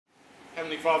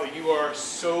Heavenly Father, you are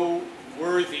so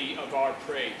worthy of our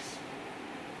praise.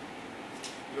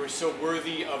 You are so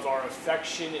worthy of our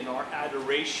affection and our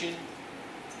adoration.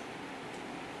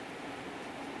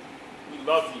 We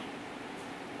love you.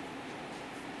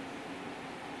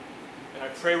 And I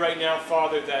pray right now,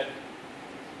 Father, that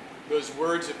those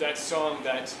words of that song,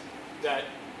 that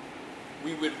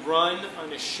we would run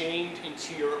unashamed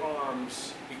into your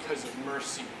arms because of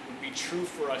mercy, would be true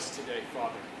for us today,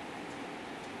 Father.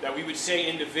 That we would say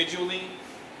individually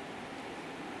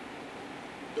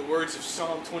the words of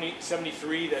Psalm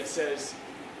 73 that says,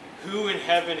 "Who in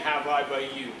heaven have I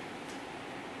but you?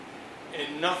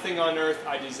 And nothing on earth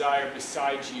I desire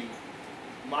besides you.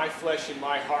 My flesh and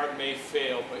my heart may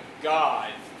fail, but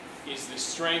God is the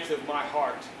strength of my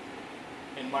heart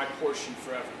and my portion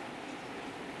forever."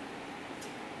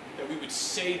 That we would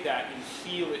say that and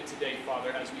feel it today, Father,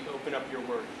 as we open up your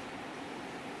word.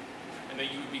 And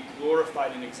that you would be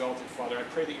glorified and exalted, Father. I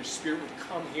pray that your Spirit would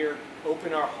come here,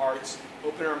 open our hearts,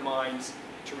 open our minds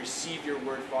to receive your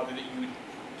word, Father, that you would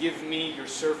give me, your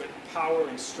servant, power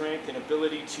and strength and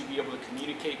ability to be able to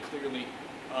communicate clearly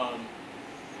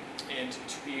and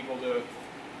to be able to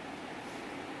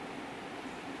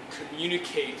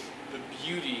communicate the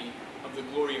beauty of the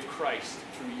glory of Christ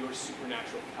through your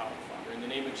supernatural power, Father. In the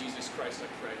name of Jesus Christ, I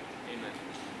pray. Amen.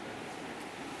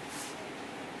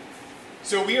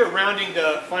 So we are rounding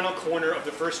the final corner of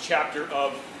the first chapter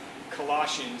of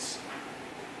Colossians.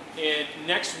 And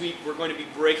next week we're going to be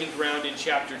breaking ground in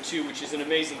chapter 2, which is an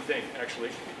amazing thing, actually,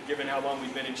 given how long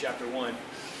we've been in chapter 1.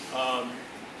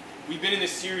 We've been in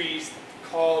this series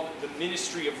called The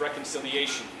Ministry of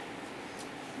Reconciliation,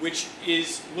 which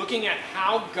is looking at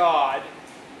how God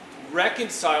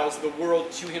reconciles the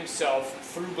world to himself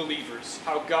through believers.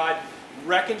 How God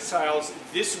reconciles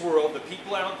this world, the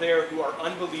people out there who are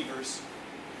unbelievers,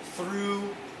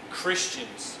 through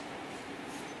Christians.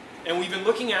 And we've been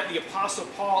looking at the Apostle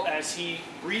Paul as he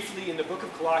briefly in the book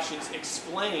of Colossians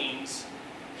explains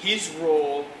his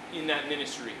role in that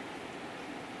ministry.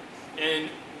 And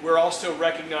we're also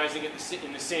recognizing it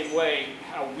in the same way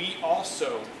how we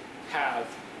also have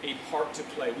a part to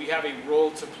play. We have a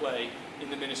role to play in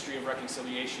the ministry of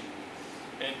reconciliation.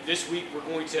 And this week we're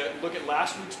going to look at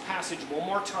last week's passage one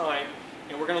more time,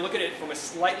 and we're going to look at it from a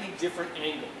slightly different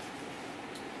angle.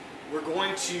 We're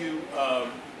going to,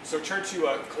 so turn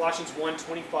to Colossians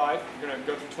 1:25. We're going to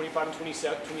go through 25 and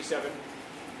 27.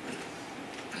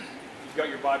 You've got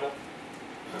your Bible.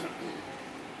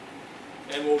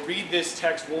 And we'll read this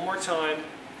text one more time,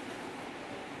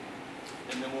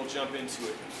 and then we'll jump into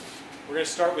it. We're going to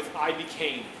start with I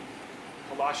became.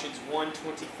 Colossians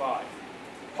 1:25.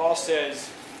 Paul says,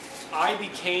 "I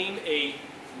became a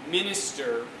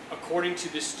minister according to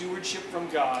the stewardship from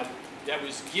God that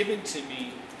was given to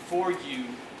me for you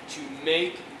to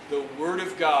make the word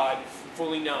of God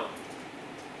fully known.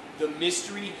 The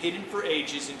mystery hidden for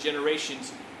ages and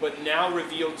generations, but now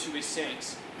revealed to his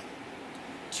saints.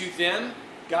 To them,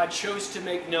 God chose to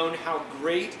make known how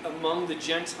great among the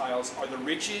Gentiles are the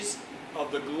riches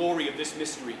of the glory of this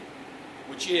mystery,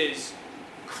 which is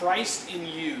Christ in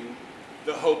you,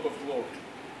 the hope of glory."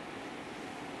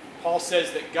 Paul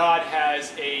says that God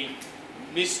has a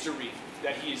mystery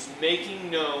that he is making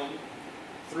known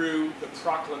through the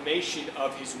proclamation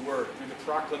of his word, through the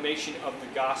proclamation of the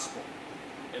gospel.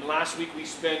 And last week we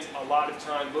spent a lot of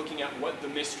time looking at what the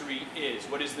mystery is.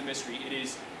 What is the mystery? It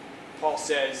is, Paul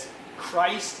says,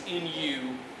 Christ in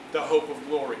you, the hope of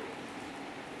glory.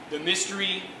 The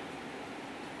mystery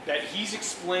that he's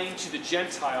explained to the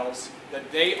Gentiles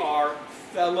that they are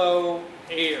fellow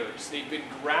heirs. They've been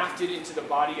grafted into the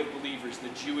body of believers, the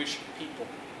Jewish people.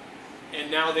 And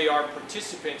now they are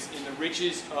participants in the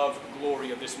riches of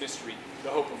glory of this mystery, the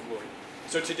hope of glory.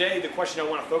 So today, the question I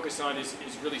want to focus on is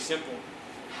really simple.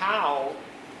 How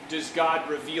does God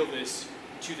reveal this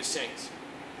to the saints?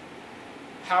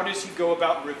 How does he go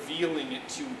about revealing it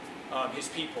to his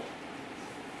people?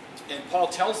 And Paul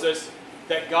tells us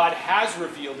that God has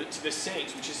revealed it to the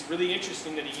saints, which is really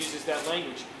interesting that he uses that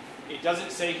language. It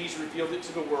doesn't say he's revealed it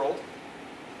to the world.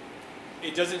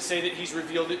 It doesn't say that he's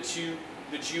revealed it to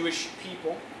the Jewish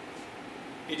people.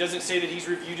 It doesn't say that he's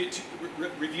revealed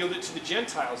it to the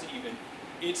Gentiles even.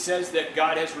 It says that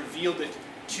God has revealed it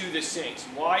to the saints.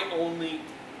 Why only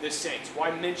the saints?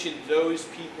 Why mention those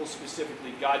people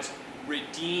specifically, God's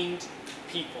redeemed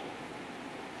people?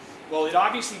 Well, it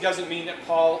obviously doesn't mean that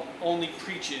Paul only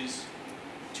preaches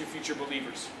to future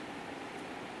believers.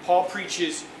 Paul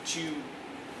preaches to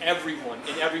everyone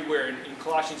and everywhere. In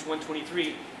Colossians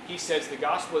 1:23, he says the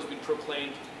gospel has been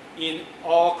proclaimed in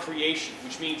all creation,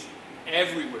 which means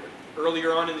everywhere.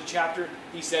 Earlier on in the chapter,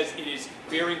 he says it is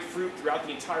bearing fruit throughout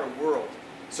the entire world.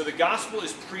 So the gospel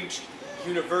is preached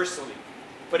universally.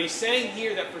 But he's saying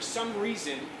here that for some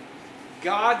reason,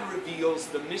 God reveals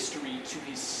the mystery to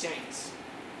his saints.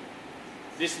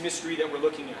 This mystery that we're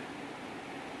looking at.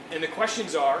 And the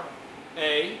questions are,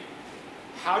 A,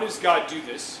 how does God do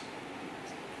this?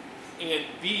 And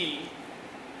B,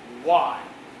 why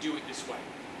do it this way?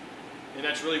 And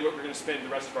that's really what we're going to spend the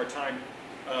rest of our time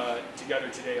together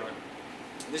today on.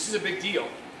 This is a big deal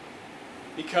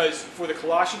because for the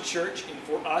Colossian church and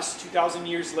for us 2,000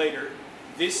 years later,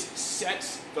 this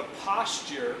sets the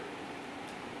posture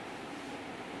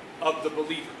of the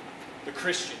believer, the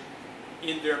Christian,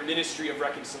 in their ministry of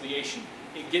reconciliation.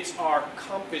 It gets our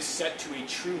compass set to a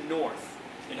true north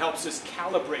and helps us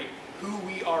calibrate who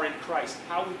we are in Christ,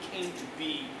 how we came to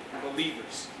be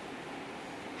believers.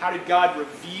 How did God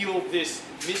reveal this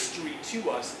mystery to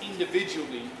us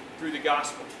individually through the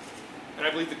gospel? And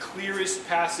I believe the clearest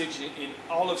passage in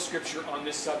all of Scripture on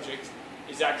this subject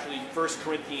is actually 1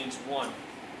 Corinthians 1.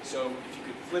 So if you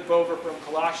could flip over from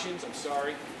Colossians,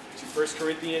 to 1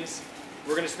 Corinthians.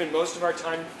 We're going to spend most of our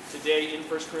time today in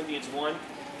 1 Corinthians 1.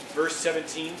 Verse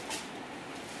 17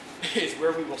 is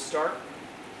where we will start.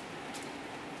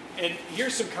 And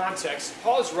here's some context.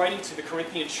 Paul is writing to the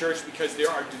Corinthian church because there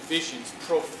are divisions,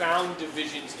 profound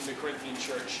divisions in the Corinthian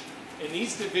church. And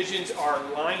these divisions are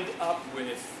lined up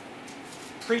with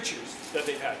preachers that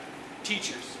they've had,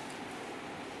 teachers.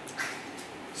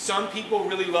 Some people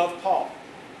really love Paul.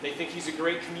 They think he's a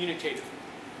great communicator.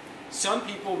 Some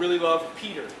people really love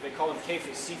Peter. They call him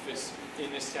Cephas in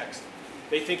this text.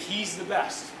 They think he's the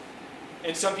best.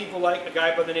 And some people like a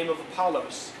guy by the name of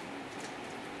Apollos.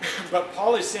 But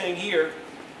Paul is saying here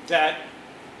that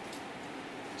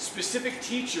specific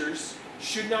teachers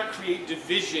should not create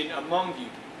division among you.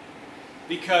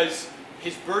 Because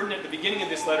his burden at the beginning of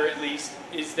this letter, at least,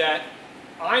 is that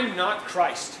I'm not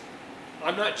Christ.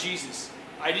 I'm not Jesus.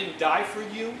 I didn't die for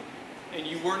you, and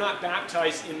you were not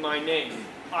baptized in my name.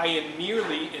 I am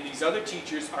merely, and these other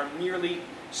teachers are merely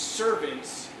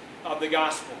servants of the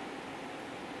gospel.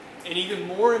 And even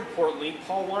more importantly,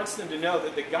 Paul wants them to know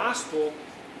that the gospel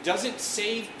doesn't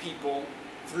save people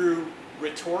through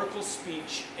rhetorical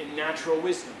speech and natural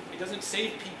wisdom. It doesn't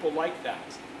save people like that.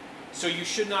 So you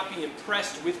should not be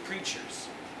impressed with preachers.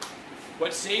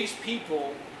 What saves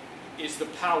people is the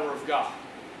power of God.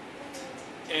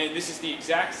 And this is the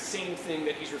exact same thing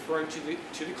that he's referring to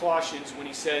the Colossians when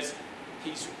he says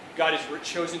God has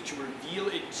chosen to reveal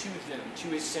it to them, to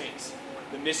his saints,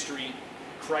 the mystery,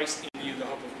 Christ in you, the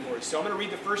hope of glory. So I'm going to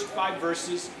read the first 5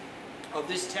 verses of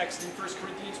this text in 1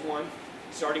 Corinthians 1,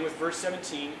 starting with verse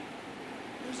 17.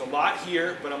 There's a lot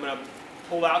here, but I'm going to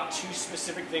pull out 2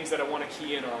 specific things that I want to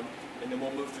key in on, and then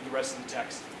we'll move through the rest of the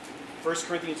text. 1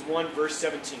 Corinthians 1, verse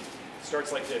 17. It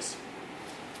starts like this.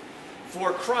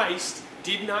 For Christ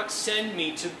did not send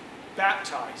me to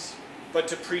baptize, but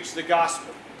to preach the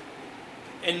gospel,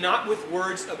 and not with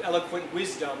words of eloquent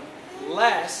wisdom,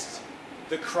 lest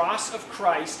the cross of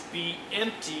Christ be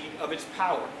emptied of its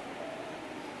power.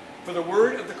 For the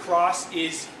word of the cross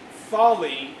is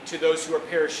folly to those who are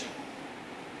perishing,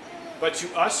 but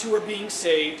to us who are being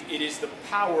saved, it is the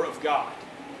power of God.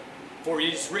 For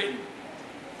it is written,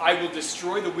 I will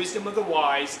destroy the wisdom of the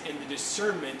wise, and the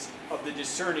discernment of the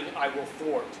discerning I will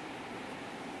thwart.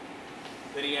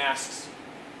 Then he asks,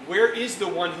 where is the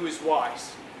one who is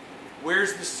wise?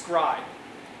 Where's the scribe?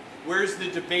 Where's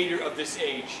the debater of this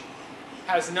age?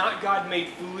 Has not God made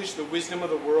foolish the wisdom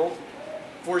of the world?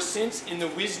 For since in the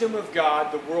wisdom of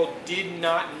God the world did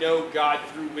not know God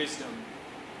through wisdom,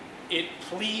 it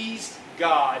pleased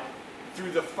God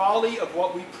through the folly of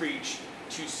what we preach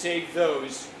to save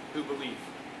those who believe.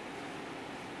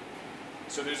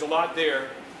 So there's a lot there.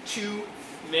 2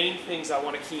 main things I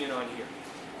want to key in on here.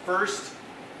 First,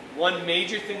 one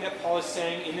major thing that Paul is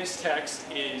saying in this text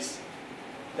is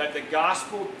that the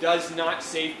gospel does not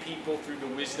save people through the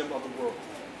wisdom of the world.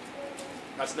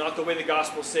 That's not the way the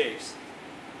gospel saves.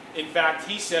 In fact,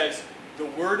 he says the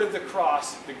word of the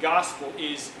cross, the gospel,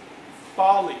 is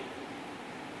folly.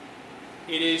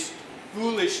 It is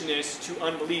foolishness to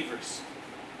unbelievers.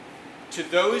 To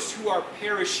those who are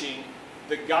perishing,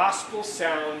 the gospel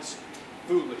sounds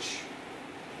foolish.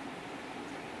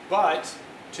 But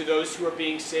to those who are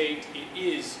being saved, it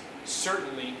is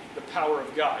certainly the power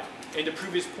of God. And to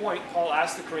prove his point, Paul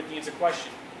asks the Corinthians a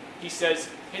question. He says,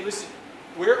 hey, listen,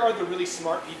 where are the really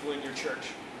smart people in your church?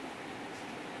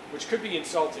 Which could be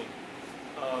insulting.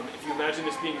 If you imagine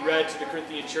this being read to the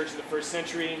Corinthian church in the first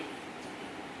century,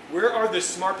 where are the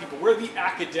smart people? Where are the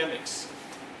academics?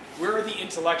 Where are the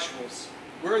intellectuals?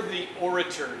 Where are the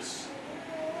orators?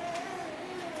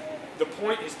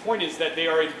 his point is that they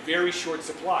are in very short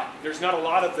supply. There's not a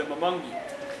lot of them among you.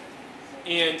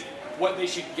 And what they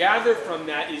should gather from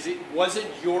that is it wasn't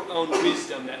your own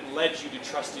wisdom that led you to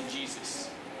trust in Jesus.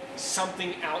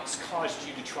 Something else caused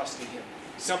you to trust in him.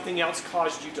 Something else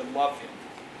caused you to love him.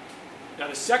 Now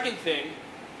the second thing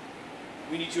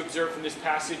we need to observe from this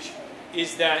passage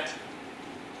is that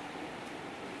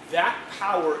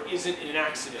power isn't an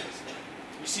accident.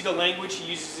 You see the language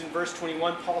he uses in verse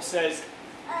 21? Paul says,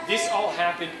 this all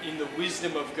happened in the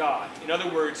wisdom of God. In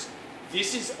other words,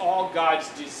 this is all God's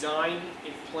design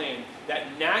and plan.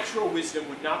 That natural wisdom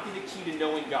would not be the key to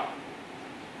knowing God,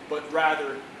 but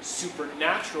rather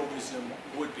supernatural wisdom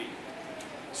would be.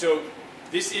 So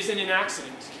this isn't an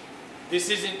accident. This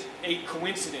isn't a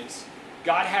coincidence.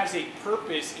 God has a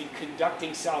purpose in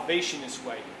conducting salvation this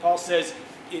way. Paul says,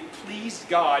 it pleased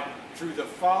God through the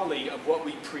folly of what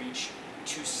we preach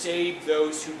to save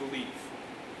those who believe.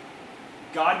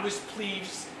 God was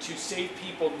pleased to save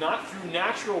people not through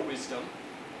natural wisdom,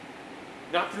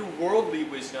 not through worldly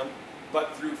wisdom,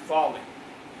 but through folly,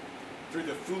 through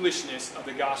the foolishness of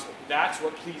the gospel. That's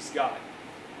what pleased God.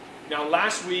 Now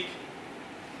last week,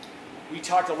 we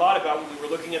talked a lot about, when we were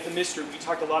looking at the mystery, we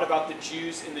talked a lot about the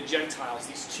Jews and the Gentiles,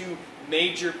 these two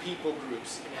major people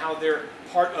groups, and how they're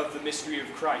part of the mystery of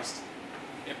Christ.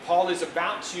 And Paul is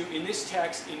about to, in this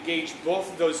text, engage both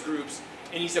of those groups,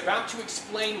 and he's about to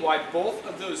explain why both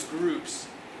of those groups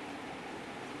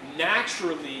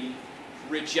naturally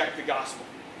reject the gospel.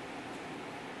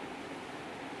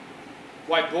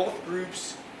 Why both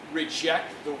groups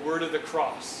reject the word of the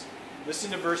cross.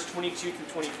 Listen to verse 22 through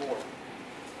 24.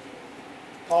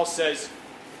 Paul says,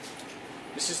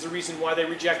 this is the reason why they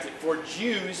reject it. For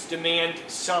Jews demand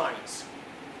signs,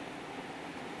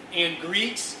 and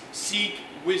Greeks seek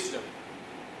wisdom.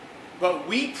 But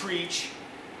we preach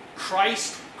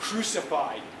Christ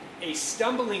crucified, a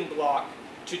stumbling block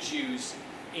to Jews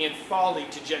and folly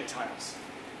to Gentiles.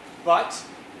 But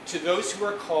to those who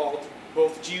are called,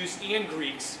 both Jews and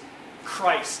Greeks,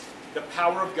 Christ, the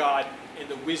power of God and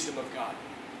the wisdom of God.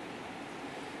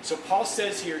 So Paul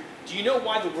says here, do you know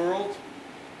why the world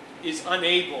is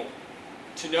unable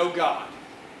to know God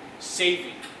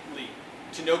savingly,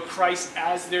 to know Christ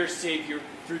as their Savior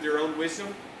through their own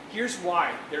wisdom? Here's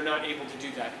why they're not able to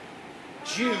do that.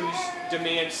 Jews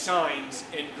demand signs,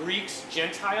 and Greeks,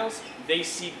 Gentiles, they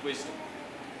seek wisdom.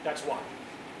 That's why.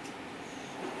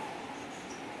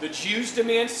 The Jews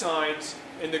demand signs,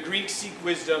 and the Greeks seek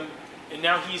wisdom, and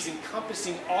now he's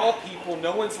encompassing all people,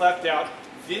 no one's left out.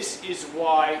 This is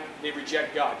why they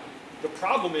reject God. The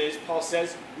problem is, Paul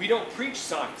says, we don't preach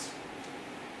signs.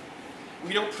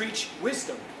 We don't preach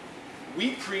wisdom.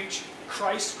 We preach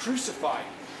Christ crucified.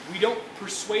 We don't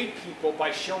persuade people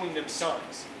by showing them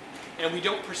signs. And we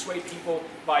don't persuade people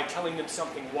by telling them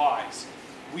something wise.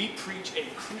 We preach a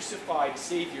crucified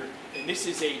Savior, and this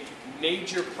is a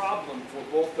major problem for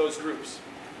both those groups.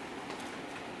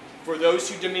 For those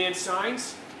who demand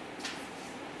signs,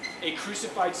 a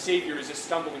crucified Savior is a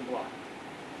stumbling block.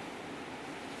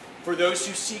 For those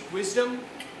who seek wisdom,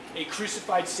 a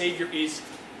crucified Savior is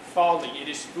folly. It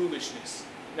is foolishness.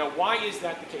 Now, why is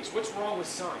that the case? What's wrong with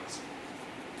signs?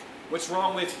 What's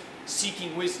wrong with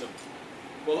seeking wisdom?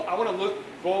 Well, I want to look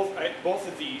at both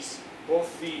of these,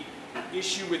 both the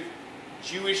issue with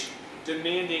Jewish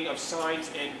demanding of signs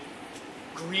and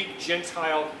Greek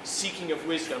Gentile seeking of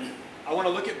wisdom. I want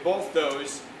to look at both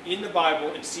those in the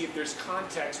Bible and see if there's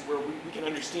context where we can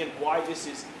understand why this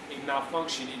is a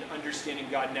malfunction in understanding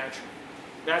God naturally.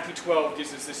 Matthew 12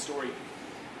 gives us this story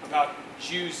about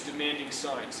Jews demanding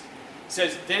signs. It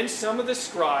says, then some of the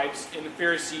scribes and the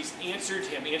Pharisees answered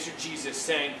Jesus,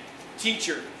 saying,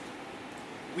 Teacher,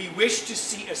 we wish to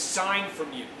see a sign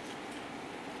from you.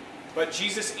 But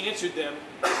Jesus answered them,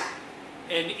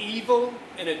 an evil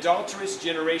and adulterous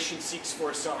generation seeks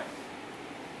for a sign.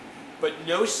 But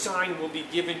no sign will be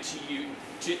given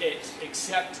to it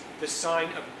except the sign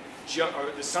of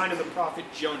the prophet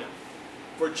Jonah.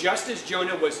 For just as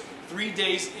Jonah was 3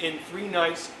 days and 3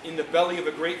 nights in the belly of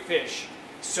a great fish,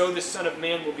 so the Son of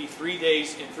Man will be 3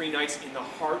 days and 3 nights in the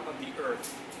heart of the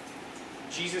earth.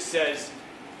 Jesus says,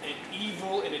 an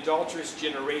evil and adulterous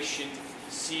generation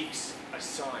seeks a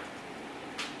sign.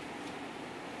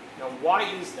 Now, why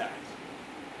is that?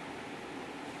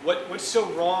 What's so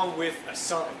wrong with a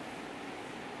sign?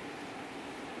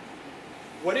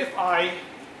 What if I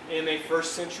am a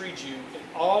first century Jew and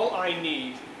all I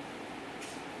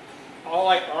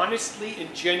honestly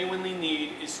and genuinely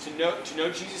need is to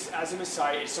know Jesus as a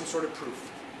Messiah is some sort of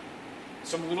proof,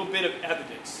 some little bit of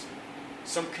evidence,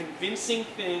 some convincing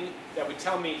thing that would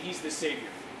tell me he's the Savior.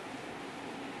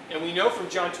 And we know from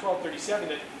John 12:37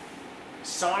 that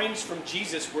signs from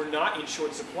Jesus were not in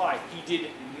short supply. He did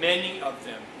many of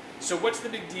them. So what's the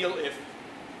big deal if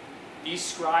these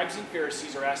scribes and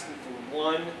Pharisees are asking for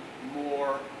one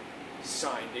more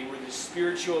sign? They were the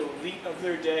spiritual elite of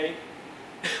their day.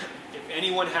 If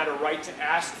anyone had a right to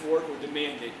ask for it or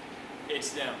demand it,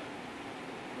 it's them.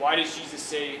 Why does Jesus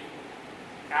say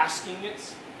asking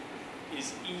it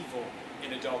is evil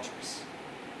and adulterous?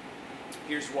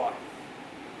 Here's why.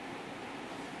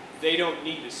 They don't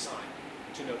need a sign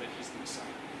to know that he's the Messiah.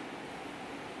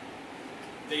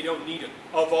 They don't need him.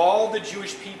 Of all the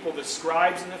Jewish people, the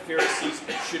scribes and the Pharisees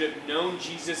should have known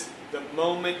Jesus the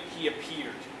moment he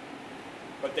appeared.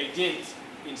 But they didn't.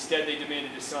 Instead, they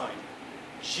demanded a sign.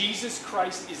 Jesus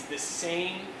Christ is the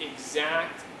same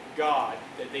exact God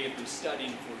that they have been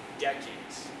studying for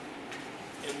decades.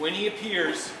 And when he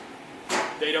appears,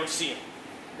 they don't see him.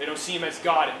 They don't see him as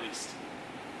God, at least.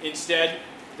 Instead,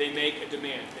 they make a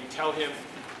demand. They tell him,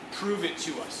 prove it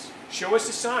to us. Show us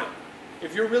a sign.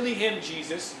 If you're really him,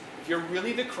 Jesus, if you're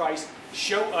really the Christ,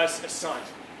 show us a sign.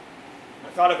 I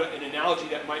thought of an analogy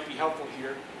that might be helpful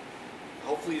here.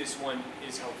 Hopefully this one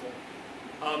is helpful.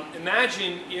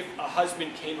 Imagine if a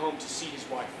husband came home to see his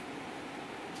wife.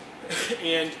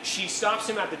 And she stops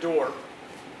him at the door.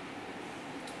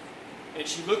 And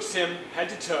she looks him head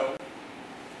to toe.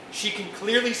 She can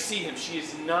clearly see him. She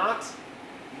is not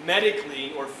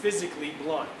medically or physically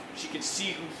blind. She can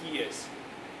see who he is.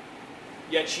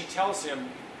 Yet she tells him,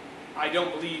 I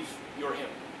don't believe you're him.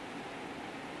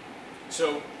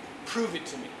 So prove it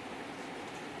to me.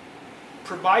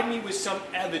 Provide me with some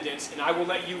evidence and I will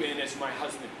let you in as my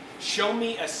husband. Show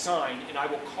me a sign and I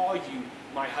will call you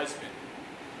my husband.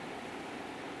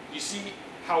 You see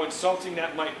how insulting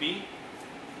that might be?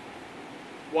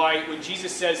 Why, when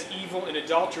Jesus says evil and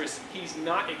adulterous, he's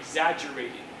not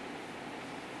exaggerating.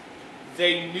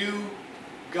 They knew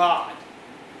God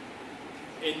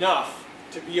enough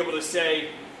to be able to say,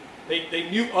 they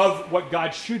knew of what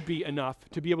God should be enough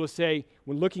to be able to say,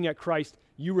 when looking at Christ,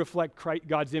 you reflect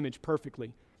God's image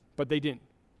perfectly. But they didn't.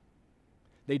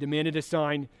 They demanded a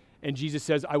sign, and Jesus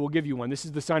says, I will give you one. This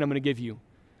is the sign I'm going to give you.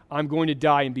 I'm going to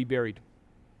die and be buried.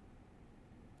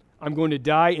 I'm going to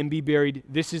die and be buried.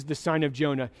 This is the sign of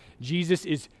Jonah. Jesus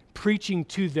is preaching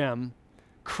to them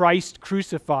Christ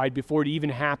crucified before it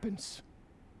even happens.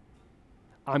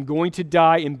 I'm going to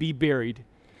die and be buried.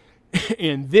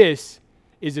 And this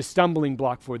is a stumbling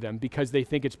block for them because they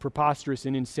think it's preposterous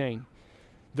and insane.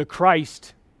 The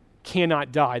Christ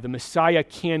cannot die. The Messiah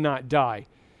cannot die.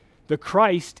 The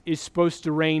Christ is supposed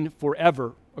to reign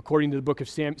forever, according to the book of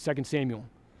 2 Samuel.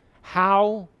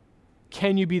 How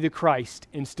can you be the Christ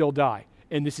and still die?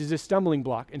 And this is a stumbling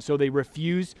block. And so they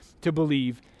refuse to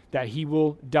believe that he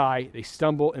will die. They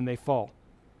stumble and they fall.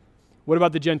 What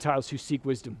about the Gentiles who seek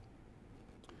wisdom?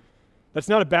 That's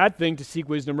not a bad thing to seek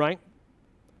wisdom, right?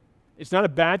 It's not a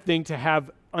bad thing to have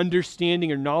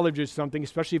understanding or knowledge of something,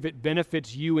 especially if it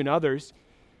benefits you and others.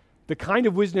 The kind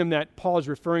of wisdom that Paul is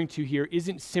referring to here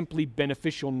isn't simply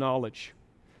beneficial knowledge.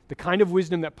 The kind of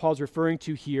wisdom that Paul's referring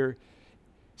to here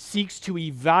seeks to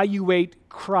evaluate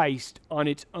Christ on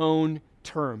its own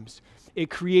terms. It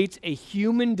creates a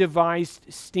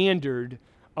human-devised standard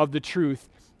of the truth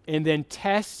and then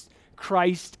tests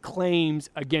Christ's claims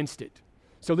against it.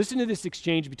 So listen to this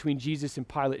exchange between Jesus and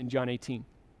Pilate in John 18.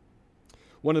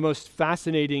 One of the most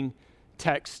fascinating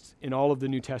texts in all of the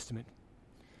New Testament.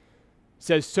 It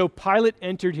says, so Pilate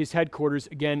entered his headquarters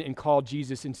again and called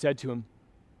Jesus and said to him,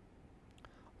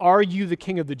 are you the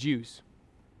king of the Jews?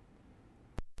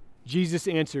 Jesus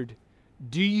answered,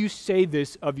 do you say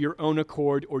this of your own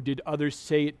accord, or did others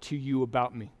say it to you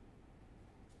about me?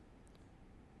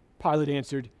 Pilate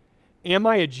answered, am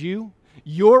I a Jew?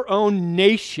 Your own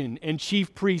nation and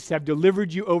chief priests have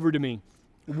delivered you over to me.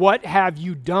 What have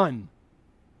you done?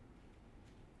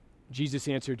 Jesus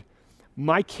answered,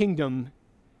 my kingdom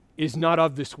is not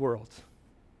of this world.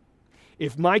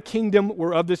 If my kingdom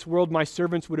were of this world, my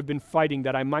servants would have been fighting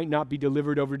that I might not be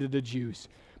delivered over to the Jews.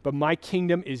 But my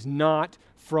kingdom is not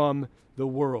from the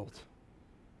world.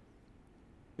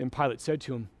 Then Pilate said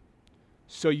to him,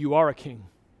 so you are a king?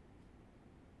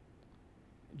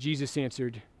 Jesus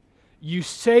answered, you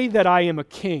say that I am a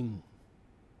king.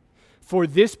 For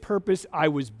this purpose I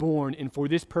was born, and for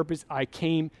this purpose I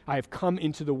have come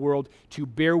into the world to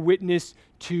bear witness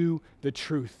to the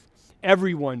truth.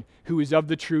 Everyone who is of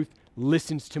the truth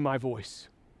listens to my voice.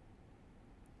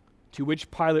 To which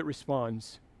Pilate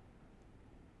responds,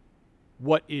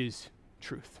 what is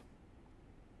truth?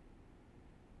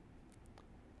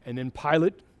 And then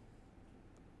Pilate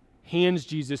hands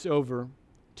Jesus over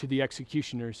to the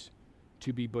executioners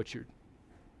to be butchered.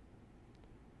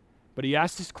 But he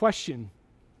asked this question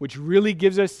which really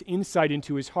gives us insight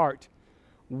into his heart.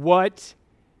 What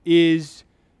is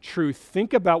truth?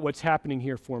 Think about what's happening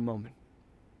here for a moment.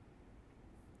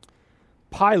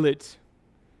 Pilate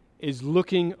is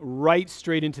looking right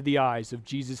straight into the eyes of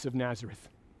Jesus of Nazareth.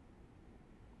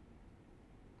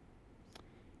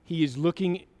 He is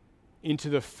looking into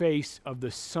the face of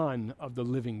the Son of the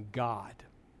living God,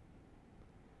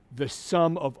 the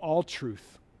sum of all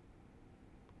truth.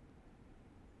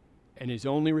 And his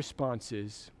only response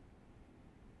is,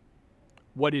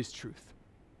 what is truth?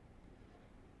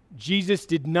 Jesus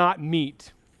did not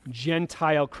meet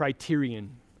Gentile criterion.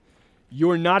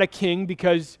 You're not a king,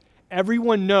 because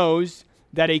everyone knows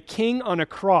that a king on a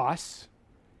cross,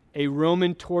 a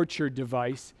Roman torture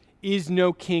device, is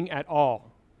no king at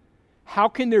all. How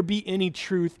can there be any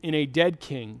truth in a dead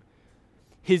king?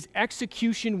 His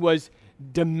execution was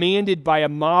demanded by a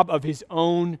mob of his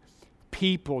own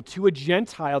people. To a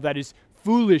Gentile, that is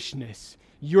foolishness.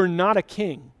 You're not a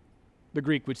king, the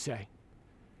Greek would say.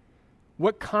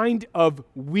 What kind of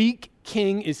weak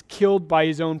king is killed by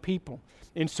his own people?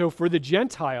 And so for the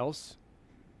Gentiles,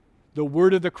 the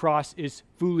word of the cross is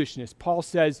foolishness. Paul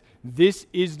says this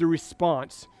is the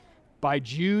response by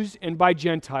Jews and by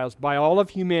Gentiles, by all of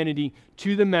humanity,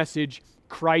 to the message,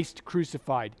 Christ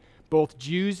crucified. Both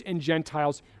Jews and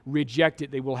Gentiles reject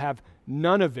it. They will have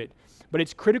none of it. But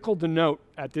it's critical to note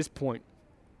at this point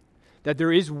that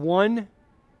there is one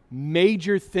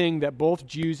major thing that both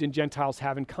Jews and Gentiles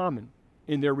have in common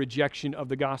in their rejection of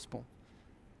the gospel.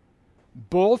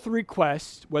 Both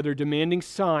requests, whether demanding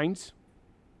signs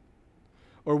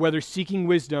or whether seeking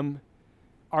wisdom,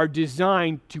 are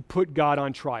designed to put God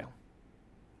on trial.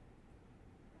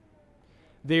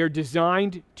 They are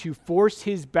designed to force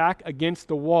his back against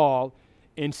the wall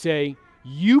and say,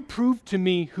 you prove to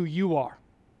me who you are.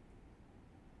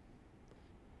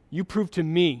 You prove to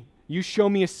me. You show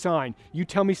me a sign. You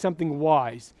tell me something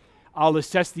wise. I'll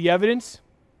assess the evidence,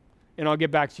 and I'll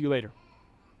get back to you later.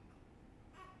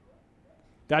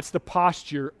 That's the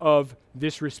posture of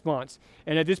this response.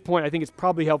 And at this point, I think it's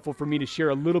probably helpful for me to share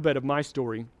a little bit of my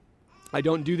story. I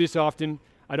don't do this often.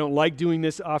 I don't like doing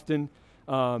this often,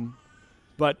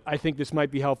 but I think this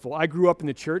might be helpful. I grew up in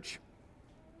the church,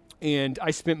 and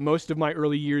I spent most of my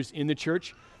early years in the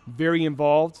church, very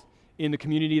involved in the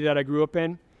community that I grew up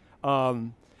in.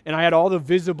 And I had all the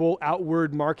visible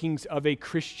outward markings of a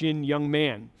Christian young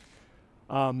man.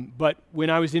 But when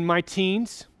I was in my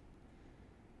teens,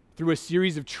 through a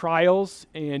series of trials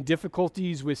and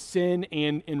difficulties with sin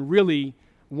and really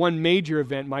one major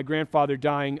event, my grandfather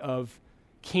dying of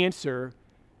cancer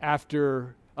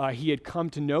after he had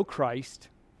come to know Christ,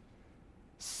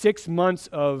 6 months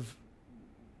of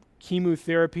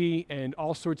chemotherapy and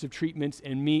all sorts of treatments,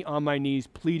 and me on my knees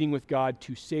pleading with God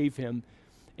to save him,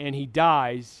 and he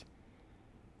dies.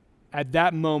 At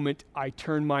that moment, I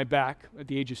turned my back at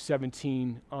the age of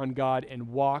 17 on God and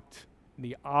walked in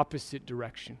the opposite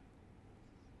direction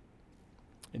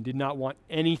and did not want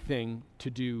anything to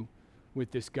do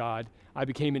with this God. I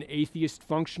became an atheist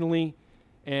functionally,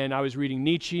 and I was reading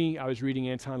Nietzsche, I was reading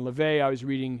Anton LaVey, I was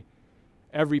reading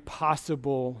every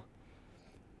possible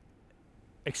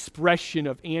expression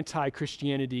of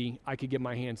anti-Christianity I could get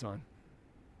my hands on.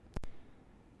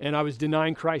 And I was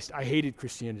denying Christ. I hated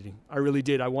Christianity. I really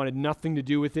did. I wanted nothing to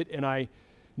do with it, and I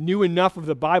knew enough of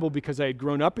the Bible because I had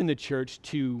grown up in the church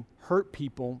to hurt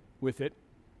people with it.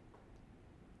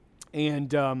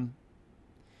 And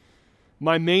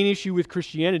my main issue with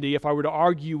Christianity, if I were to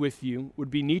argue with you,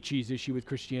 would be Nietzsche's issue with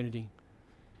Christianity.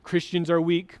 Christians are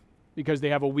weak because they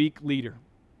have a weak leader.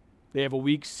 They have a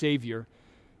weak Savior.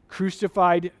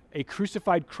 A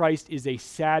crucified Christ is a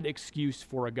sad excuse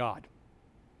for a God.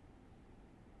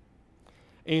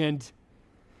 And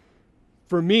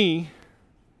for me,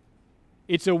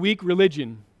 it's a weak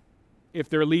religion if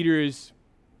their leader is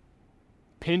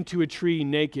pinned to a tree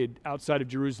naked outside of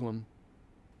Jerusalem,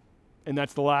 and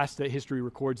that's the last that history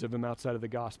records of him outside of the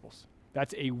Gospels.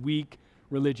 That's a weak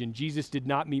religion. Jesus did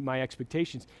not meet my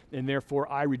expectations, and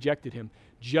therefore I rejected him.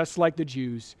 Just like the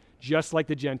Jews, just like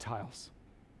the Gentiles,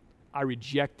 I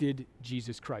rejected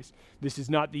Jesus Christ. This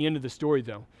is not the end of the story,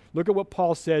 though. Look at what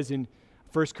Paul says in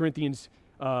 1 Corinthians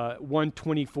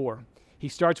 1:24. He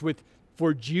starts with,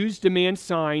 "For Jews demand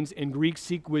signs and Greeks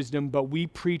seek wisdom, but we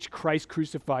preach Christ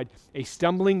crucified, a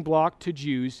stumbling block to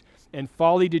Jews and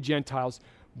folly to Gentiles.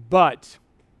 But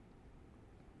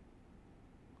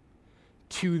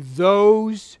to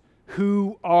those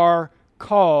who are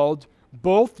called,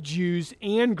 both Jews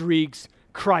and Greeks,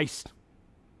 Christ,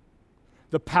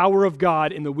 the power of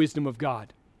God and the wisdom of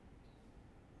God.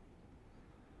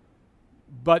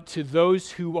 But to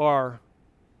those who are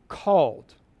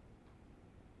called,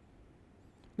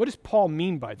 What does Paul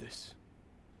mean by this?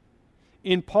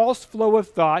 In Paul's flow of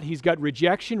thought, he's got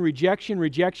rejection, rejection,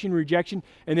 rejection, rejection,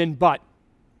 and then but.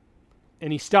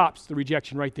 And he stops the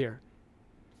rejection right there.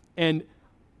 And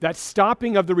that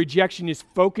stopping of the rejection is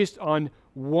focused on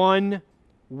one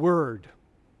word: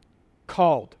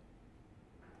 called.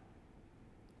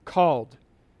 Called.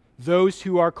 Those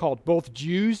who are called, both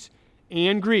Jews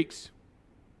and Greeks.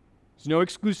 There's no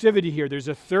exclusivity here. There's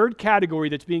a third category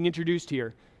that's being introduced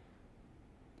here.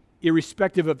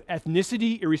 Irrespective of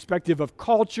ethnicity, irrespective of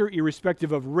culture,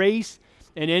 irrespective of race,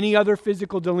 and any other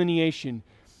physical delineation.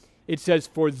 It says,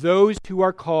 for those who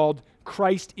are called,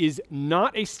 Christ is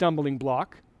not a stumbling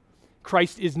block.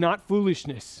 Christ is not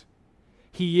foolishness.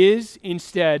 He is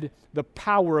instead the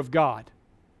power of God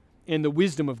and the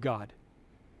wisdom of God.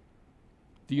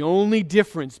 The only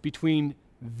difference between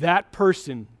that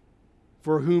person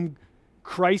for whom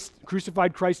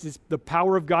crucified Christ is the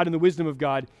power of God and the wisdom of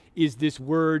God is this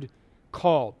word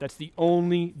called. That's the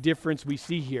only difference we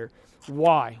see here.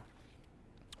 Why?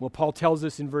 Well, Paul tells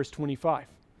us in verse 25.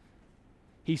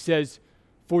 He says,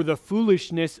 for the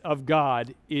foolishness of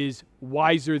God is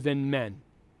wiser than men,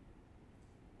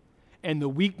 and the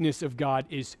weakness of God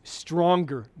is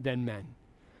stronger than men.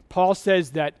 Paul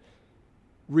says that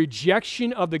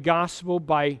rejection of the gospel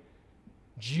by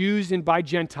Jews and by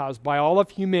Gentiles, by all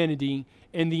of humanity,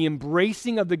 and the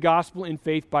embracing of the gospel in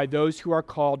faith by those who are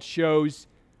called shows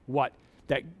what?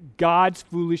 That God's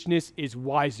foolishness is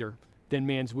wiser than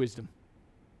man's wisdom.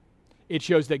 It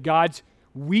shows that God's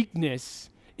weakness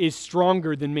is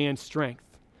stronger than man's strength.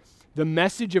 The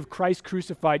message of Christ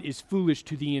crucified is foolish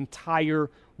to the entire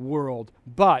world,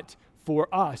 but for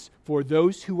us, for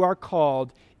those who are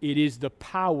called, it is the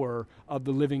power of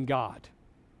the living God.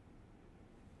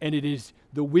 And it is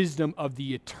the wisdom of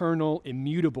the eternal,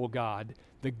 immutable God.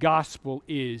 The gospel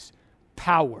is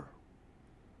power.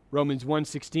 Romans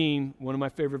 1:16, one of my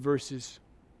favorite verses,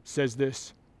 says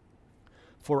this,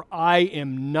 for I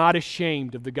am not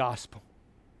ashamed of the gospel,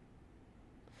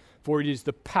 for it is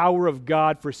the power of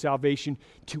God for salvation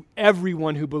to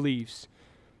everyone who believes,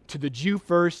 to the Jew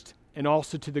first and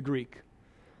also to the Greek.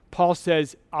 Paul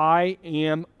says, I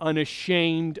am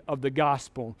unashamed of the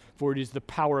gospel, for it is the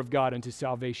power of God unto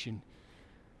salvation.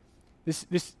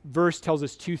 This verse tells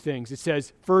us two things. It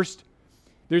says, first,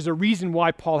 there's a reason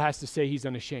why Paul has to say he's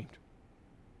unashamed.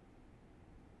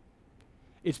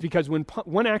 It's because when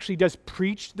one actually does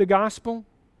preach the gospel,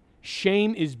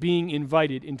 shame is being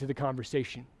invited into the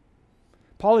conversation.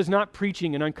 Paul is not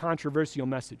preaching an uncontroversial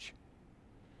message.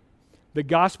 The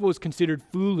gospel is considered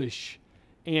foolish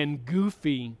and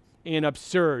goofy and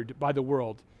absurd by the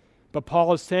world. But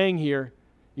Paul is saying here,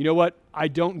 you know what? I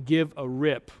don't give a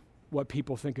rip what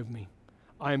people think of me.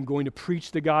 I am going to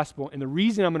preach the gospel. And the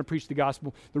reason I'm going to preach the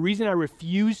gospel, the reason I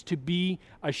refuse to be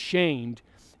ashamed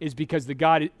is because the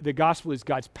gospel is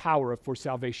God's power for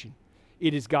salvation.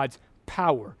 It is God's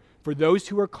power. For those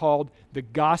who are called, the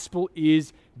gospel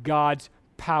is God's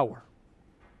power.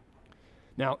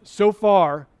 Now, so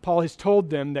far, Paul has told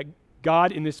them that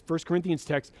God, in this 1 Corinthians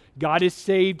text, God has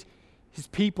saved his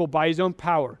people by his own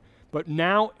power. But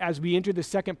now, as we enter the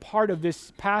second part of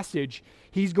this passage,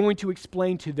 he's going to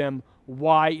explain to them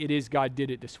why it is God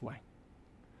did it this way.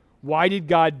 Why did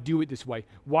God do it this way?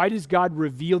 Why does God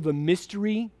reveal the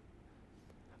mystery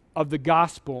of the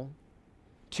gospel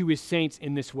to his saints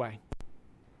in this way?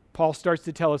 Paul starts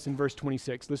to tell us in verse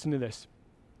 26. Listen to this.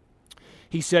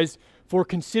 He says, for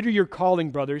consider your calling,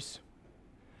 brothers.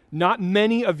 Not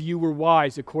many of you were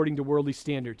wise according to worldly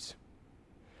standards.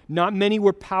 Not many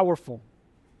were powerful.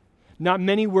 Not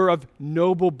many were of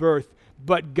noble birth.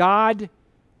 But God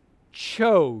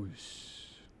chose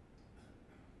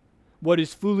what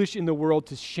is foolish in the world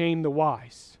to shame the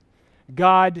wise.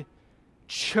 God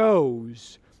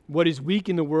chose what is weak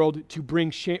in the world to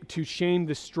bring to shame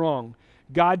the strong.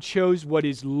 God chose what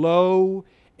is low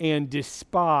and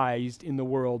despised in the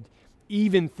world,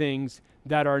 even things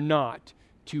that are not,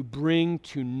 to bring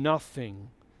to nothing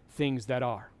things that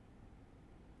are.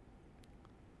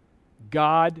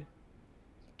 God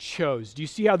chose. Do you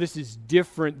see how this is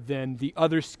different than the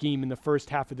other scheme in the first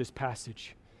half of this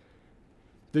passage?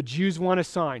 The Jews want a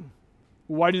sign.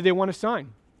 Why do they want a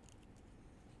sign?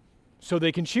 So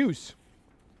they can choose.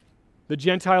 The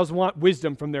Gentiles want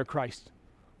wisdom from their Christ.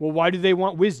 Well, why do they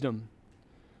want wisdom?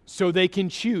 So they can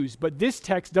choose. But this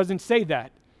text doesn't say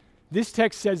that. This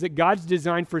text says that God's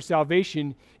design for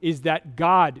salvation is that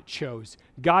God chose.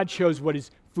 God chose what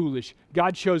is foolish.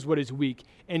 God chose what is weak.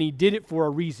 And he did it for a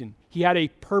reason. He had a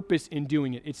purpose in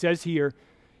doing it. It says here,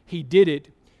 he did it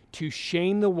to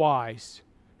shame the wise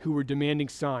who were demanding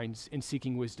signs and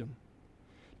seeking wisdom.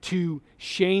 To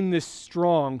shame the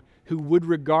strong who would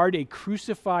regard a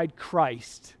crucified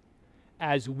Christ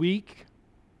as weak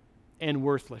and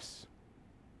worthless.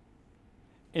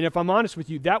 And if I'm honest with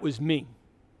you, that was me.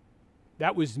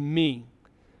 That was me.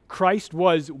 Christ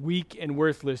was weak and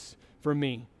worthless for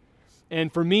me.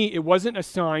 And for me, it wasn't a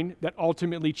sign that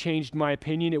ultimately changed my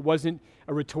opinion. It wasn't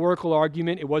a rhetorical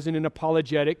argument. It wasn't an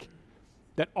apologetic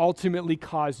that ultimately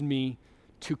caused me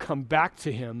to come back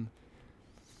to him.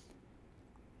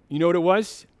 You know what it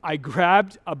was? I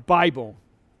grabbed a Bible,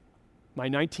 my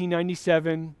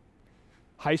 1997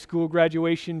 high school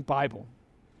graduation Bible,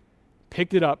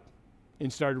 picked it up,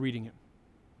 and started reading it.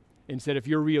 And said, if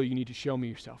you're real, you need to show me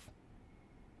yourself.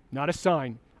 Not a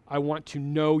sign. I want to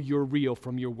know you're real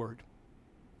from your word.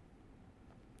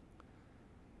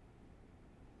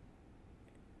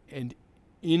 And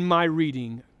in my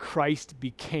reading, Christ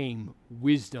became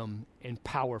wisdom and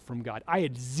power from God. I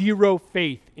had zero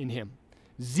faith in him.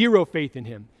 Zero faith in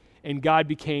him. And God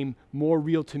became more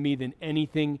real to me than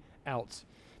anything else.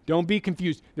 Don't be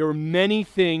confused. There were many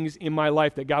things in my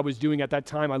life that God was doing at that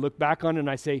time. I look back on it and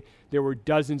I say there were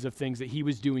dozens of things that he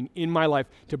was doing in my life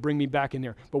to bring me back in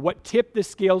there. But what tipped the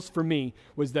scales for me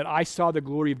was that I saw the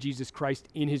glory of Jesus Christ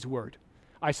in his word.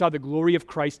 I saw the glory of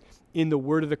Christ in the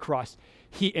word of the cross.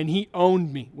 He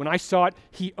owned me. When I saw it,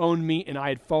 he owned me, and I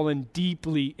had fallen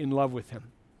deeply in love with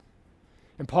him.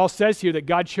 And Paul says here that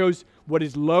God chose what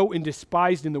is low and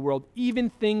despised in the world, even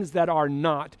things that are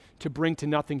not, to bring to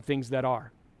nothing things that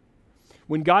are.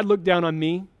 When God looked down on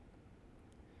me,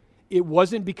 it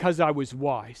wasn't because I was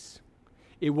wise.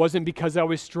 It wasn't because I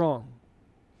was strong.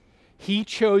 He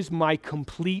chose my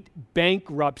complete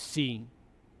bankruptcy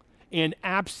and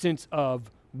absence of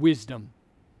wisdom,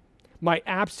 my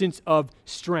absence of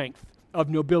strength, of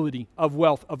nobility, of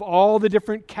wealth, of all the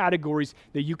different categories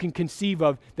that you can conceive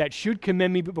of that should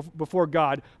commend me before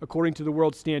God according to the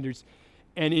world's standards.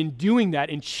 And in doing that,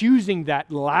 in choosing that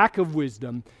lack of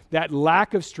wisdom, that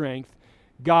lack of strength,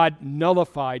 God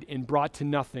nullified and brought to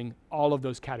nothing all of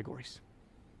those categories.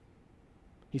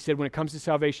 He said when it comes to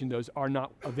salvation, those are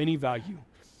not of any value.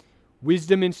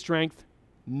 Wisdom and strength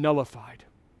nullified.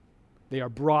 They are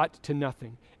brought to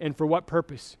nothing. And for what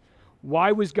purpose?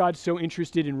 Why was God so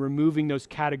interested in removing those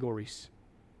categories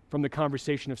from the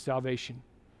conversation of salvation?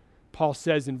 Paul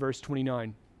says in verse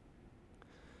 29,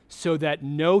 so that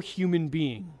no human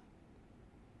being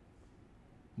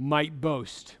might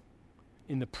boast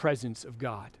in the presence of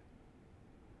God.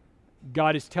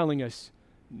 God is telling us,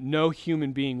 no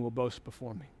human being will boast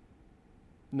before me.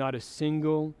 Not a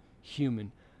single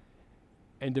human.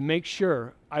 And to make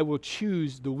sure, I will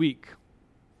choose the weak.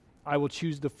 I will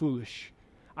choose the foolish.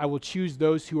 I will choose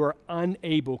those who are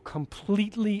unable,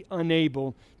 completely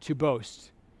unable to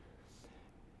boast.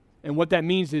 And what that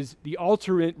means is the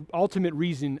ultimate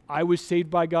reason I was saved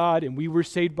by God and we were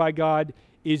saved by God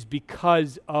is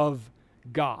because of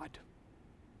God.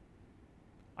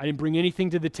 I didn't bring anything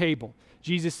to the table.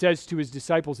 Jesus says to his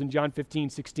disciples in John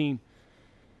 15:16,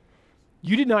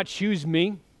 you did not choose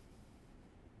me.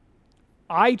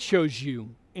 I chose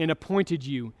you and appointed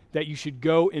you that you should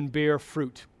go and bear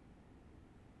fruit.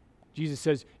 Jesus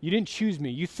says, you didn't choose me.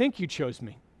 You think you chose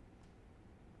me.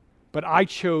 But I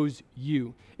chose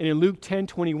you. And in Luke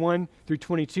 10:21 through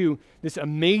 22, this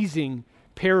amazing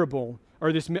parable,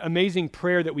 or this amazing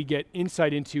prayer that we get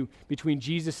insight into between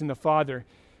Jesus and the Father,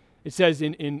 it says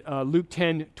in Luke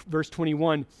 10, verse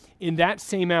 21, in that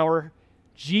same hour,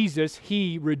 Jesus,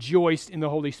 he rejoiced in the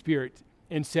Holy Spirit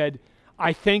and said,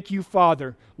 I thank you,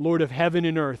 Father, Lord of heaven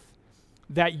and earth,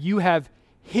 that you have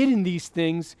hidden these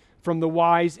things from the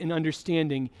wise and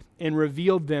understanding and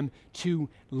revealed them to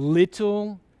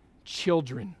little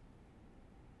children.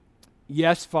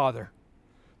 Yes, Father,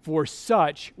 for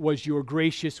such was your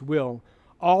gracious will.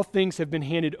 All things have been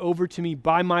handed over to me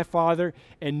by my Father,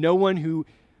 and no one who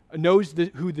knows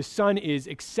who the Son is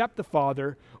except the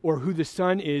Father, or who the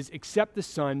Son is except the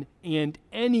Son, and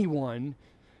anyone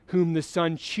whom the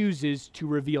Son chooses to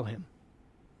reveal him.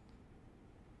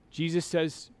 Jesus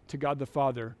says to God the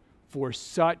Father, for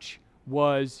such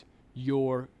was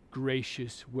your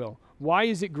gracious will. Why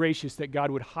is it gracious that God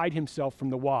would hide himself from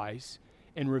the wise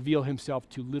and reveal himself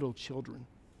to little children?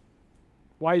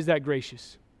 Why is that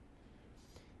gracious?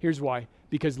 Here's why.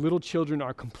 Because little children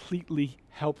are completely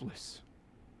helpless.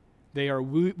 They are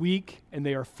weak and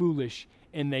they are foolish,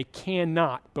 and they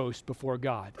cannot boast before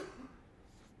God.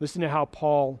 Listen to how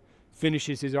Paul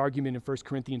finishes his argument in 1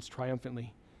 Corinthians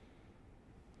triumphantly.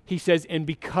 He says, and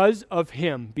because of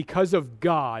him, because of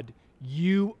God,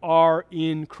 you are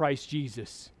in Christ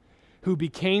Jesus, who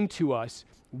became to us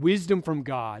wisdom from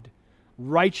God,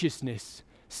 righteousness,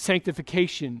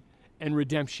 sanctification, and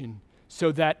redemption, so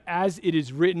that as it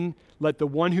is written, let the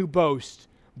one who boasts,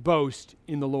 boast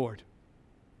in the Lord.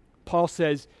 Paul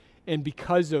says, and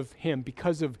because of him,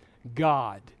 because of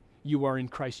God, you are in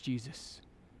Christ Jesus.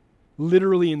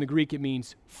 Literally in the Greek, it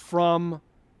means from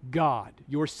God.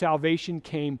 Your salvation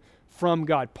came from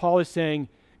God. Paul is saying,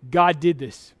 God did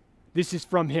this. This is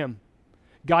from him.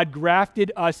 God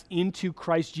grafted us into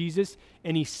Christ Jesus,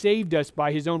 and he saved us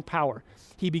by his own power.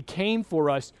 He became for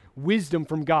us wisdom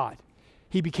from God.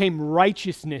 He became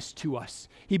righteousness to us.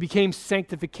 He became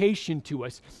sanctification to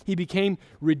us. He became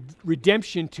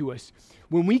redemption to us.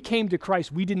 When we came to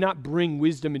Christ, we did not bring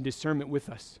wisdom and discernment with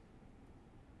us.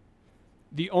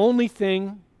 The only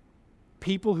thing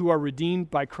people who are redeemed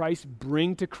by Christ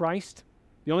bring to Christ,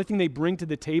 the only thing they bring to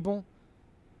the table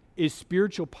is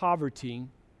spiritual poverty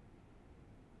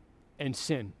and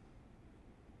sin.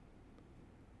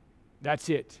 That's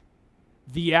it.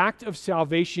 The act of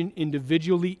salvation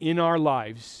individually in our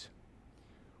lives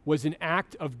was an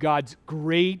act of God's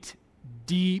great,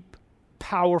 deep,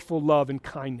 powerful love and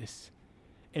kindness.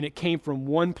 And it came from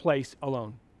one place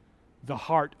alone, the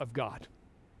heart of God.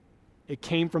 It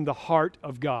came from the heart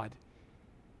of God.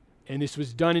 And this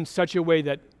was done in such a way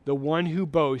that the one who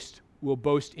boasts will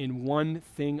boast in one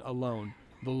thing alone,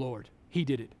 the Lord. He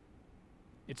did it.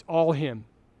 It's all him.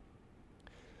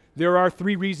 There are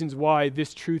 3 reasons why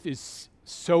this truth is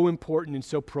so important and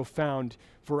so profound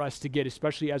for us to get,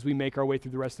 especially as we make our way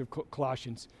through the rest of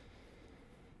Colossians.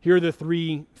 Here are the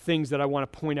 3 things that I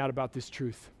want to point out about this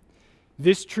truth.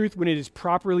 This truth, when it is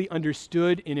properly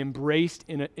understood and embraced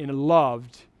and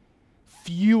loved,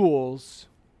 fuels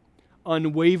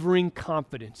unwavering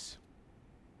confidence.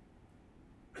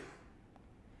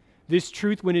 This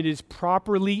truth, when it is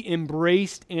properly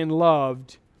embraced and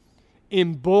loved,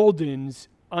 emboldens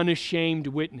unashamed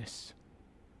witness.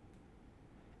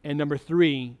 And number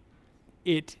 3,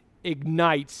 it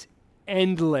ignites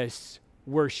endless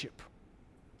worship.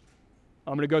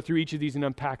 I'm going to go through each of these and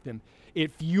unpack them.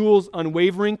 It fuels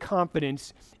unwavering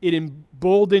confidence, it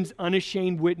emboldens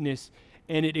unashamed witness,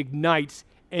 and it ignites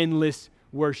endless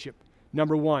worship.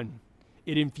 Number 1,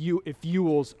 it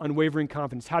fuels unwavering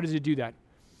confidence. How does it do that?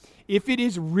 If it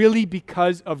is really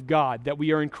because of God that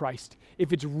we are in Christ,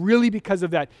 if it's really because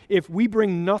of that, if we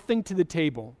bring nothing to the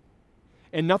table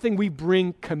and nothing we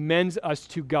bring commends us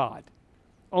to God,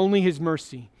 only his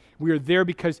mercy, we are there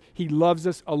because he loves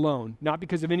us alone, not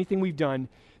because of anything we've done.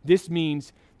 This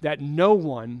means that no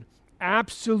one,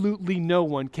 absolutely no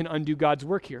one, can undo God's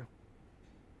work here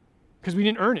because we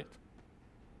didn't earn it.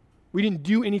 We didn't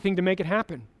do anything to make it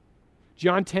happen.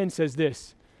 John 10 says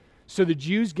this, so the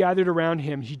Jews gathered around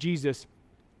him, Jesus,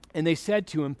 and they said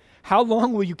to him, how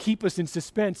long will you keep us in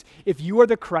suspense? If you are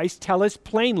the Christ, tell us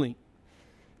plainly.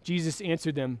 Jesus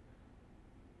answered them,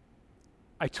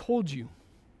 I told you,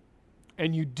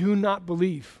 and you do not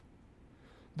believe.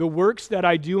 The works that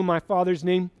I do in my Father's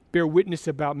name bear witness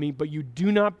about me, but you do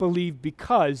not believe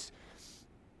because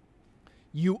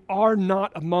you are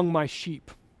not among my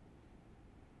sheep.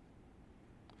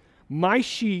 My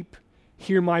sheep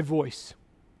hear my voice,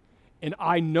 and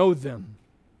I know them,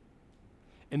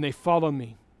 and they follow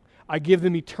me. I give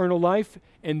them eternal life,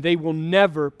 and they will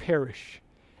never perish.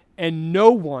 And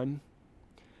no one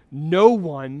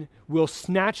will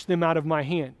snatch them out of my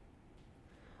hand.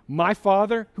 My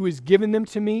Father, who has given them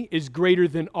to me, is greater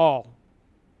than all,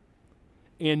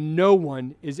 and no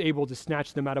one is able to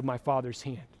snatch them out of my Father's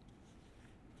hand.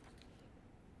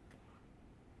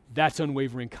 That's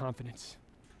unwavering confidence.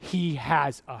 He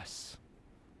has us.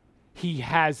 He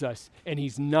has us, and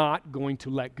he's not going to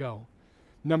let go.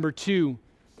 Number 2,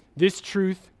 this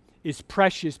truth is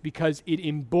precious because it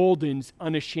emboldens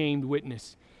unashamed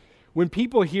witness. When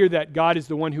people hear that God is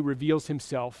the one who reveals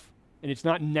himself, and it's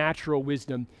not natural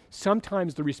wisdom,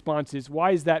 sometimes the response is,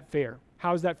 why is that fair?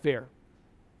 How is that fair?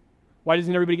 Why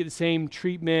doesn't everybody get the same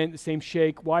treatment, the same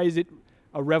shake? Why is it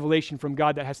a revelation from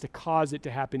God that has to cause it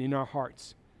to happen in our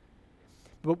hearts?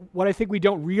 But what I think we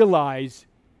don't realize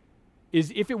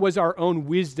is if it was our own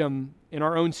wisdom and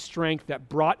our own strength that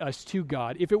brought us to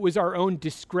God, if it was our own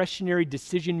discretionary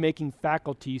decision-making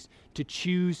faculties to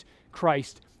choose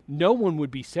Christ, no one would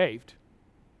be saved.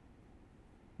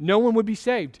 No one would be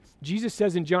saved. Jesus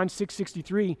says in John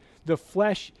 6:63, the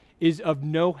flesh is of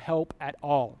no help at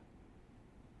all.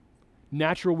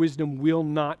 Natural wisdom will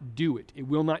not do it. It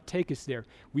will not take us there.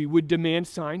 We would demand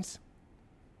signs.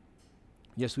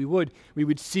 Yes, we would. We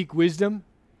would seek wisdom,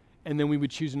 and then we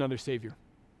would choose another Savior.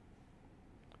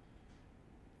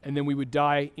 And then we would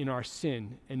die in our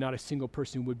sin, and not a single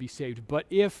person would be saved. But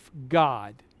if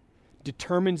God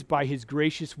determines by his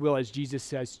gracious will, as Jesus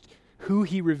says, who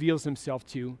he reveals himself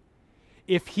to,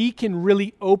 if he can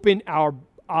really open our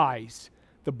eyes,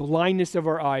 the blindness of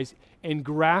our eyes, and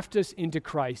graft us into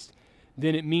Christ,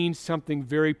 then it means something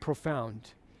very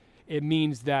profound. It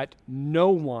means that no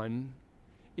one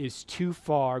is too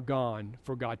far gone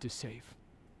for God to save.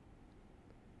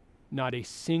 Not a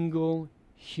single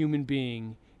human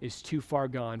being is too far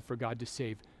gone for God to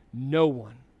save. No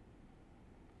one.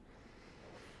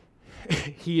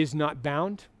 He is not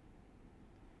bound.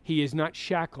 He is not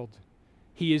shackled.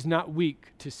 He is not weak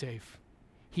to save.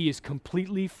 He is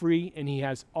completely free, and he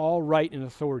has all right and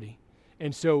authority.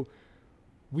 And so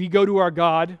we go to our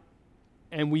God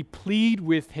and we plead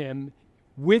with him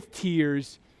with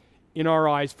tears in our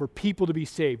eyes for people to be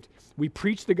saved. We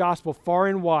preach the gospel far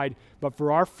and wide, but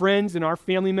for our friends and our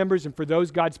family members and for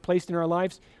those God's placed in our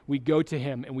lives, we go to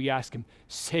him and we ask him,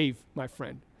 save my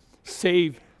friend,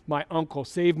 save my uncle,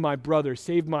 save my brother,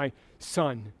 save my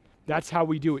son. That's how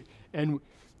we do it. And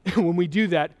when we do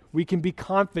that, we can be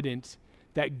confident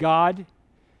that God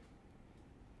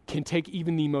can take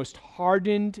even the most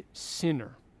hardened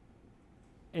sinner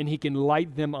and he can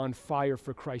light them on fire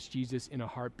for Christ Jesus in a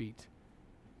heartbeat.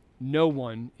 No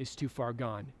one is too far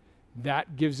gone.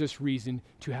 That gives us reason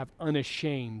to have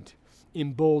unashamed,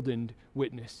 emboldened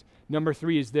witness. Number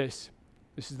 3 is this.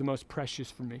 This is the most precious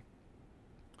for me.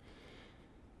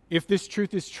 If this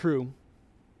truth is true,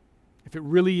 if it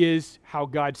really is how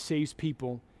God saves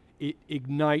people, it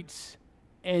ignites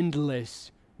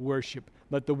endless worship.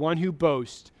 Let the one who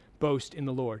boasts, boast in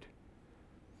the Lord.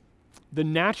 The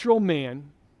natural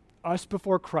man, us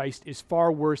before Christ, is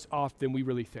far worse off than we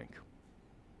really think.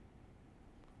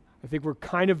 I think we're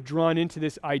kind of drawn into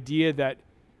this idea that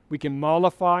we can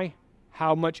mollify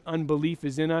how much unbelief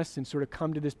is in us and sort of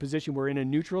come to this position where we're in a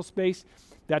neutral space.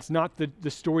 That's not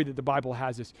the story that the Bible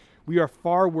has us. We are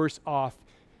far worse off.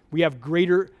 We have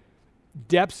greater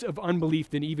depths of unbelief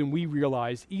than even we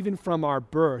realize. Even from our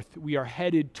birth, we are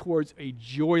headed towards a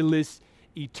joyless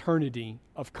eternity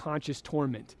of conscious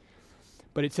torment.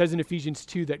 But it says in Ephesians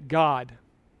 2 that God,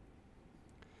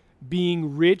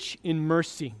 being rich in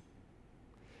mercy,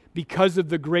 because of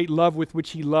the great love with which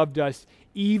he loved us,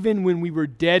 even when we were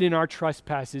dead in our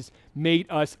trespasses, made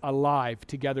us alive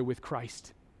together with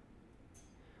Christ.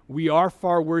 We are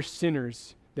far worse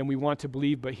sinners than we want to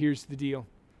believe, but here's the deal.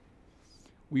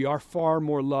 We are far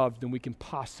more loved than we can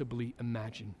possibly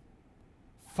imagine.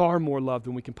 Far more loved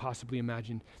than we can possibly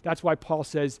imagine. That's why Paul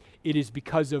says it is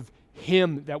because of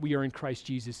him that we are in Christ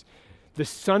Jesus. The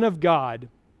Son of God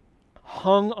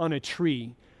hung on a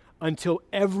tree until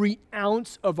every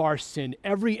ounce of our sin,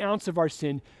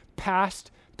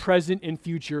 past, present, and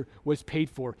future, was paid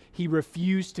for. He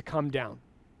refused to come down.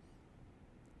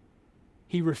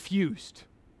 He refused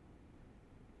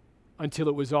until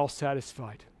it was all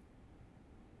satisfied.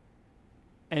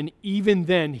 And even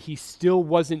then, he still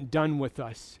wasn't done with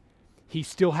us. He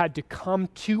still had to come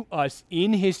to us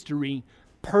in history,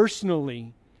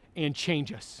 personally, and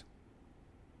change us.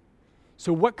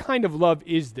 So what kind of love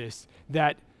is this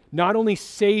that not only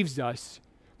saves us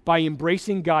by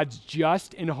embracing God's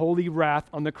just and holy wrath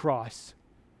on the cross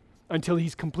until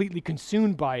he's completely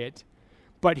consumed by it,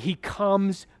 but he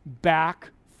comes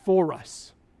back for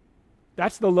us?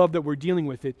 That's the love that we're dealing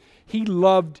with. He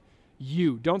loved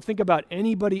you. Don't think about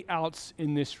anybody else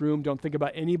in this room. Don't think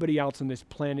about anybody else on this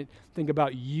planet. Think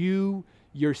about you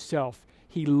yourself.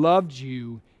 He loved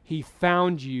you. He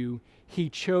found you. He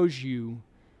chose you.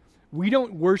 We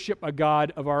don't worship a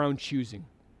God of our own choosing.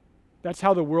 That's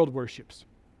how the world worships.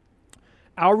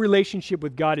 Our relationship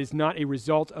with God is not a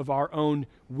result of our own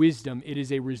wisdom. It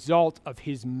is a result of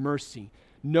his mercy.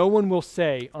 No one will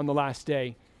say on the last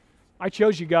day, I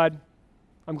chose you, God.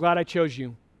 I'm glad I chose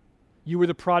you. You were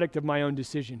the product of my own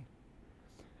decision.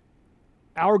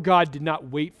 Our God did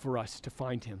not wait for us to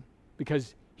find him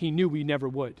because he knew we never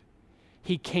would.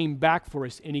 He came back for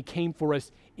us, and he came for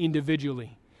us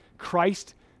individually.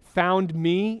 Christ found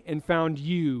me and found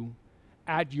you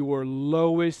at your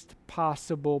lowest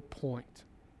possible point,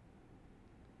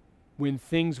 when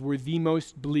things were the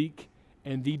most bleak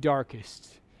and the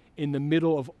darkest, in the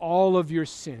middle of all of your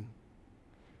sin.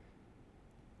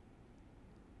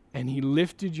 And he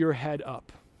lifted your head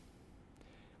up,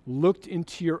 looked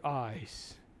into your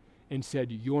eyes, and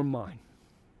said, you're mine.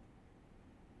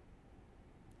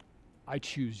 I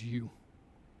choose you.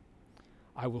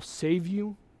 I will save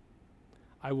you.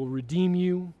 I will redeem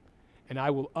you. And I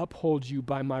will uphold you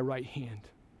by my right hand.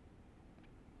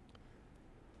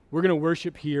 We're going to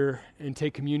worship here and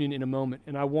take communion in a moment.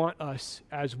 And I want us,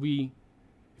 if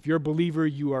you're a believer,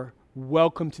 you are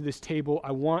welcome to this table.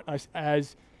 I want us,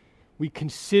 as we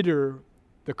consider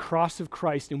the cross of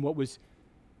Christ and what was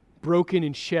broken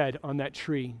and shed on that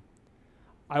tree,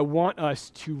 I want us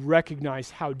to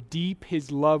recognize how deep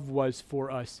his love was for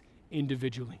us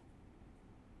individually.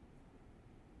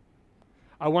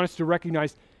 I want us to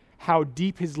recognize how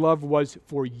deep his love was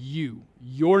for you,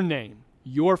 your name,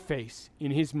 your face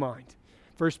in his mind.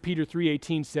 1 Peter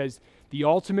 3:18 says, the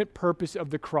ultimate purpose of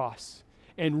the cross,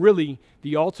 and really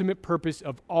the ultimate purpose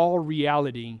of all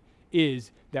reality,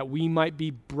 is that we might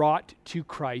be brought to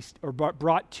Christ, or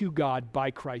brought to God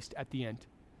by Christ at the end.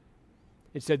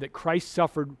 It said that Christ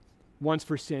suffered once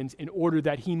for sins in order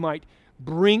that he might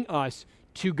bring us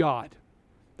to God.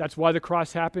 That's why the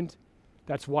cross happened.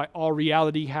 That's why all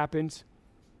reality happens.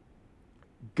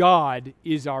 God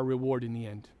is our reward in the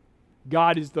end.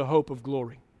 God is the hope of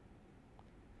glory.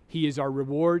 He is our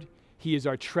reward. He is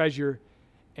our treasure.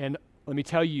 And let me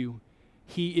tell you,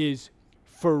 he is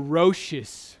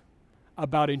ferocious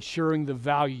about ensuring the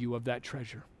value of that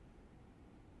treasure,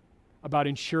 about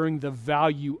ensuring the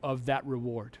value of that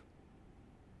reward,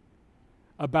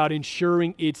 about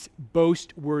ensuring its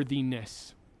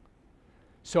boastworthiness.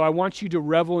 So I want you to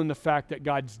revel in the fact that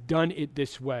God's done it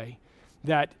this way,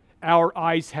 that our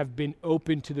eyes have been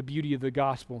opened to the beauty of the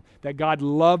gospel, that God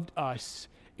loved us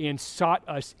and sought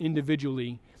us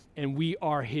individually, and we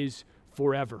are his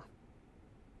forever.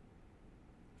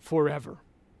 Forever.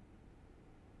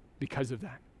 Because of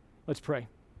that. Let's pray.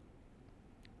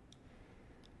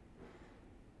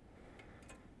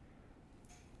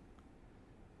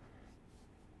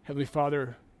 Heavenly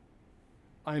Father,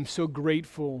 I am so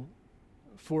grateful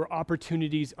for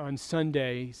opportunities on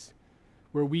Sundays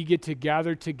where we get to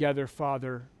gather together,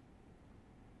 Father,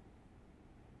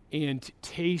 and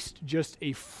taste just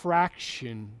a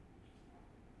fraction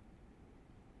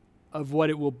of what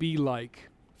it will be like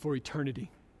for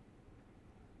eternity,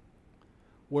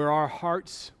 where our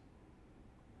hearts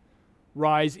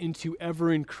rise into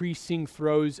ever-increasing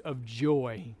throes of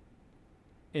joy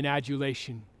and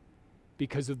adulation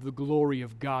because of the glory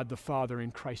of God the Father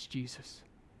in Christ Jesus.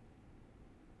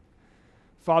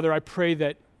 Father, I pray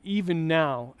that even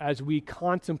now, as we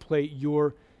contemplate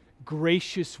your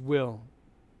gracious will,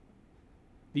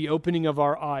 the opening of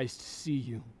our eyes to see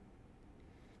you,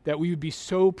 that we would be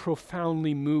so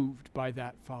profoundly moved by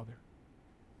that, Father,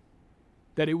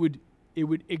 that it would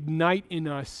ignite in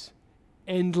us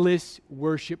endless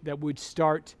worship that would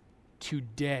start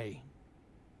today,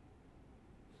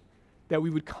 that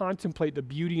we would contemplate the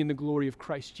beauty and the glory of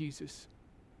Christ Jesus.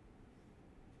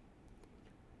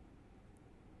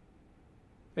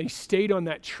 And he stayed on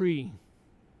that tree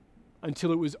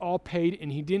until it was all paid,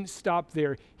 and he didn't stop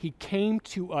there. He came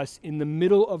to us in the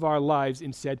middle of our lives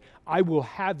and said, I will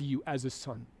have you as a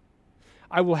son.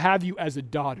 I will have you as a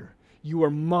daughter. You are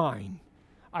mine.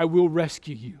 I will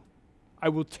rescue you. I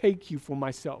will take you for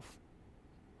myself.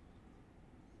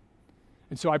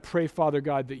 And so I pray, Father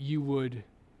God, that you would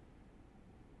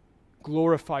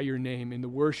glorify your name in the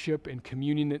worship and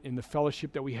communion and the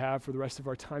fellowship that we have for the rest of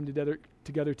our time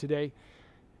together today,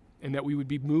 and that we would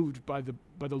be moved by the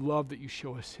love that you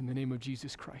show us in the name of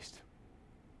Jesus Christ.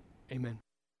 Amen.